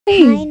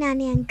Hi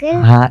Nani uncle.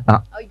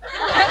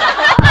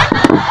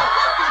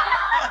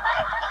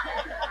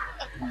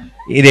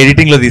 ఇది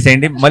editing లో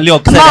తీసేయండి. మళ్ళీ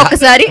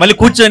ఒకసారి మళ్ళీ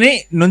కూర్చొని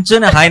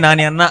నుంచొని హాయ్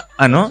నాని అన్న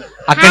అను.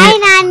 హాయ్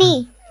నాని.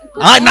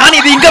 నాని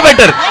ఇది ఇంకా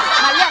బెటర్.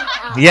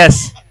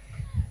 ఎస్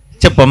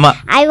చెప్పమ్మా.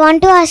 I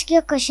want to ask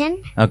you question.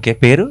 Okay.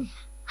 పేరు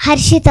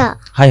హర్షిత.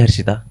 హాయ్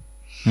హర్షిత.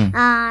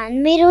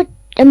 మీరు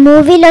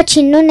మూవీలో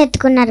చిన్ను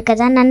ఎత్తుకున్నారు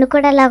కదా, నన్ను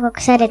కూడా అలాగ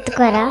ఒకసారి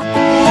ఎత్తుకోరా?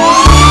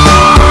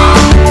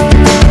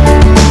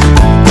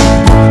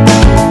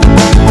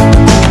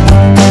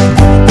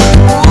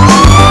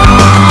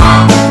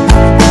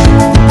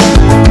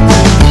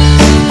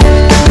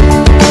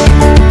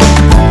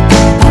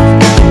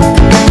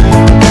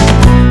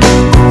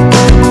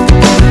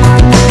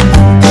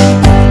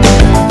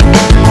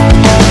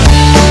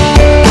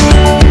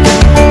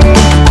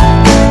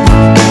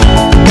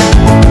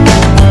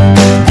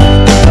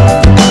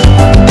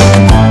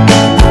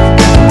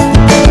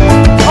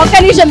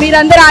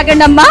 మీరందరూ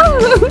ఆగండి అమ్మా,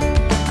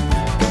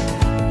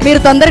 మీరు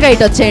తొందరగా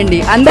ఇటు వచ్చేయండి.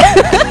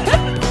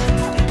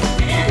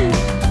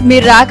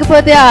 మీరు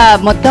రాకపోతే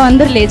మొత్తం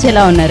అందరూ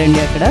లేచేలా ఉన్నారండి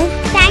అక్కడ.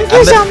 Thank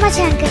you so much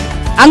uncle.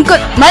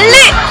 Uncle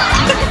మళ్ళీ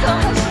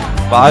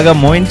బాగా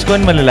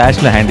మోయించుకొని మళ్ళీ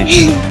లాస్ట్ లో హ్యాండ్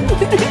ఇచ్చి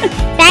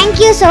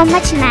thank you so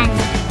much Nani.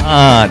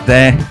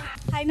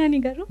 Hi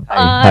Nani గారు,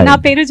 నా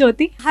పేరు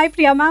జ్యోతి. Hi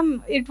Priya ma'am,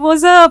 it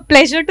was a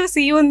pleasure to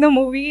see you in the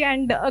movie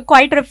and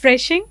quiet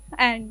refreshing.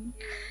 And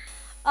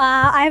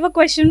I have a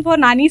question for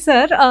Nani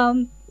sir.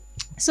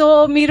 So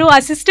మీరు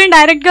assistant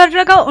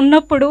డైరెక్టర్గా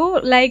ఉన్నప్పుడు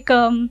like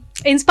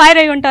inspire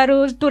అయి ఉంటారు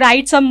to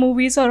write some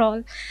movies are all.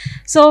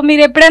 So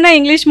మీరు ఎప్పుడైనా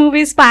English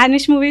movies,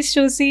 Spanish movies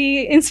చూసి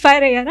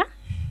inspire అయ్యారా?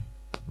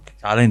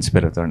 చాలా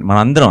ఇన్స్పైర్ అవుతామండి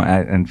మనం అందరం.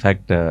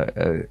 ఇన్ఫ్యాక్ట్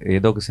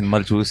ఏదో ఒక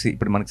సినిమాలు చూసి,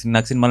 ఇప్పుడు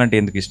నాకు సినిమాలు అంటే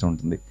ఎందుకు ఇష్టం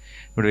ఉంటుంది,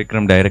 ఇప్పుడు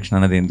విక్రమ్ డైరెక్షన్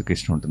అనేది ఎందుకు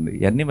ఇష్టం ఉంటుంది,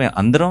 ఇవన్నీ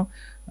అందరం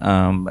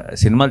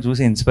సినిమాలు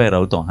చూసి ఇన్స్పైర్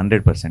అవుతాం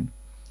 100%.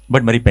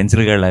 బట్ మరి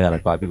పెన్సిల్ గడ్లాగా అలా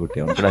కాపీ కొట్టే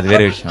ఉంటాడు, అది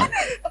వేరే విషయం.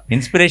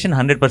 ఇన్స్పిరేషన్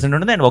 100%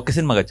 ఉంటుంది. అండ్ ఒక్క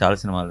సినిమా కాదు, చాలా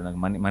సినిమాలు, నాకు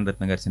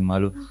మణిరత్న గారి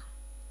సినిమాలు,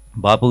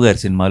 బాపు గారి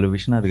సినిమాలు,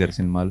 విశ్వనాథ్ గారి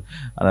సినిమాలు,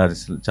 అలా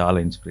చాలా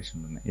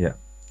ఇన్స్పిరేషన్ ఉన్నాయి. Yeah.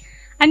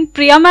 And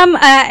Priya ma'am,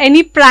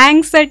 any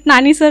pranks that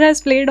Nani sir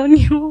has played on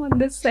you on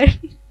this set?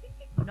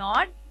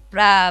 Not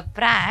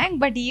prank,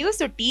 but he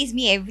used to tease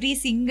me every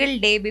single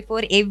day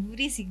before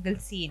every single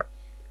scene.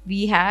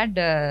 We had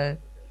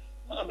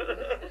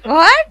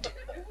what?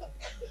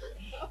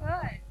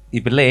 ఈ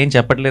పిల్ల ఏం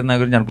చెప్పట్లేదు నా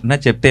గురించి అనుకుంటున్నా,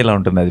 చెప్తే ఇలా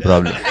ఉంటుంది, అది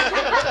ప్రాబ్లం.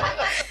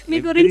 మీ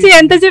గురించి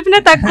ఎంత చెప్పినా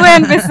తక్కువే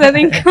అనిపిస్తుంది.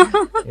 ఇంకా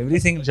ఎవ్రీ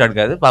సింగిల్ షాట్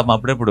కాదు పాపం,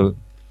 అప్పుడప్పుడు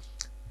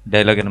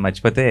డైలాగ్ అయినా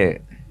మర్చిపోతే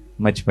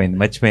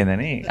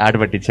మర్చిపోయిందని ఆట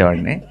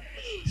పట్టించేవాడిని.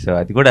 సో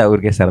అది కూడా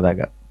ఊరికే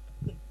సరదాగా.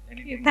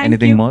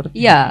 Anything more?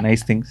 Yeah.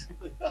 Nice things,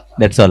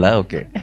 that's all. Okay.